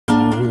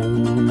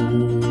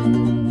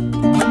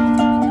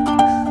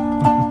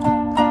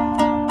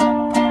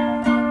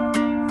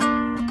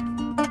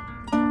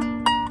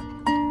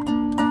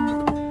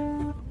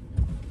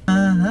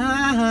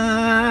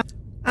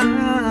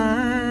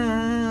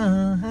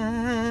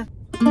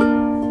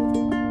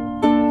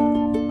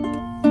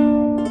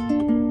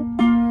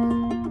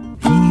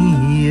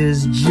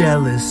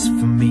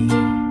for me.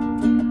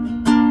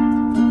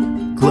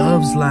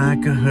 Gloves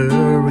like a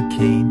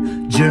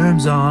hurricane,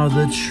 germs are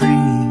the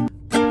tree.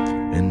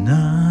 And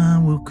I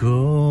will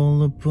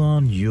call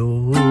upon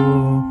your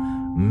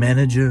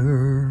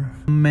manager,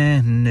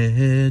 and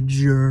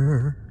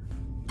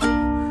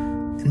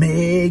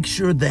make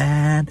sure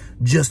that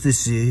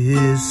justice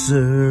is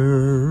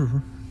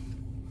served.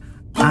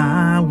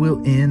 I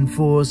will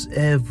enforce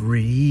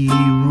every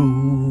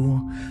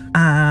rule.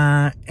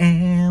 I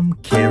am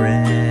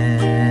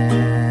Karen,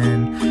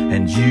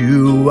 and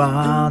you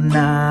are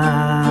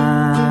not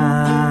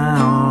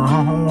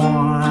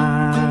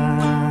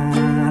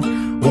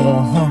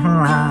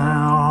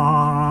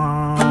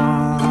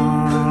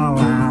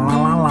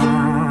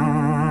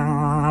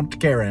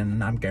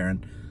Karen. I'm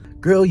Karen.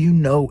 Girl, you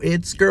know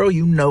it's, girl,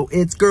 you know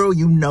it's, girl,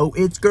 you know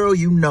it's, girl,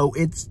 you know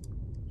it's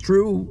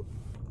true.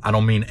 I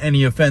don't mean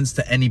any offense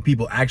to any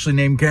people actually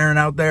named Karen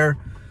out there.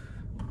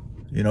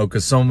 You know,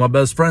 because some of my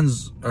best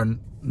friends are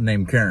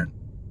named Karen.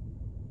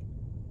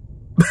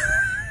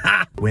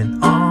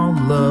 When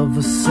all of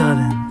a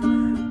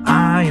sudden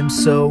I am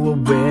so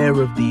aware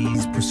of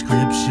these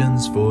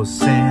prescriptions for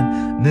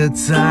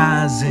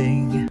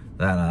sanitizing.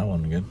 That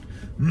wasn't good.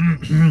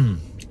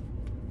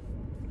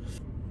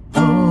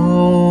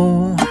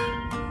 Oh,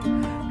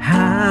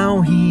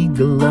 how he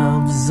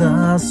gloves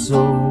us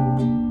so.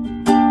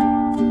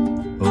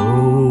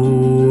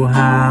 Oh,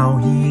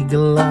 how he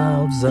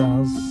gloves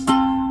us,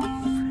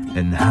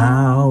 and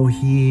how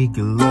he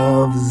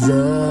gloves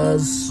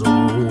us so.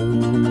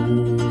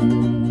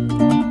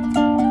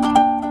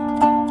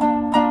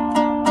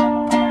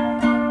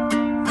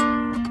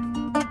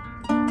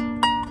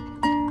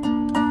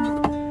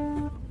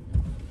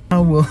 I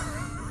will.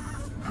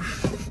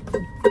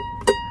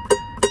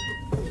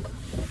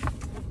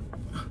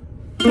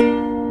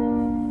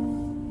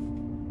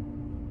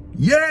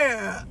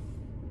 Yeah!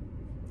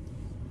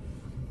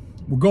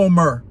 We're going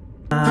Myrrh.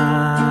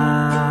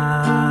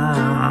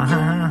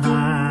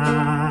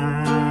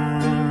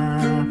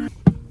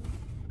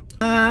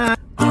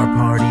 Our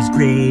party's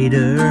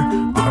greater,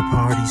 our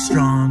party's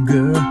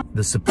stronger.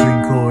 The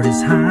Supreme Court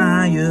is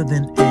higher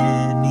than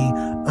any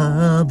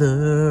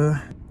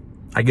other.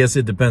 I guess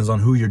it depends on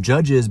who your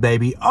judge is,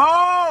 baby.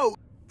 Oh!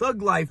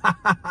 Thug life.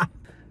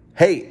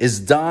 Hey, it's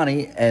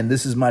Donnie, and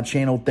this is my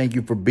channel. Thank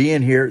you for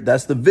being here.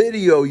 That's the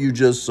video you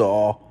just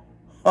saw.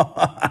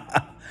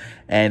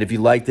 And if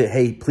you liked it,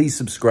 hey, please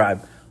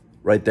subscribe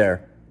right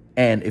there.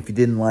 And if you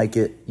didn't like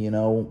it, you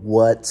know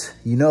what?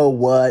 You know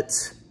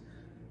what?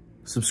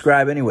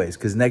 Subscribe anyways,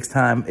 because next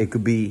time I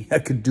could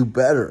do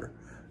better.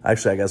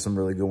 Actually, I got some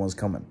really good ones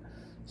coming.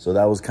 So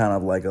that was kind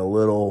of like a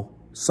little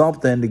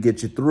something to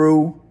get you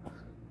through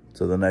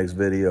to the next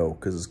video,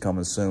 because it's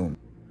coming soon.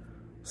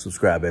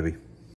 Subscribe, baby.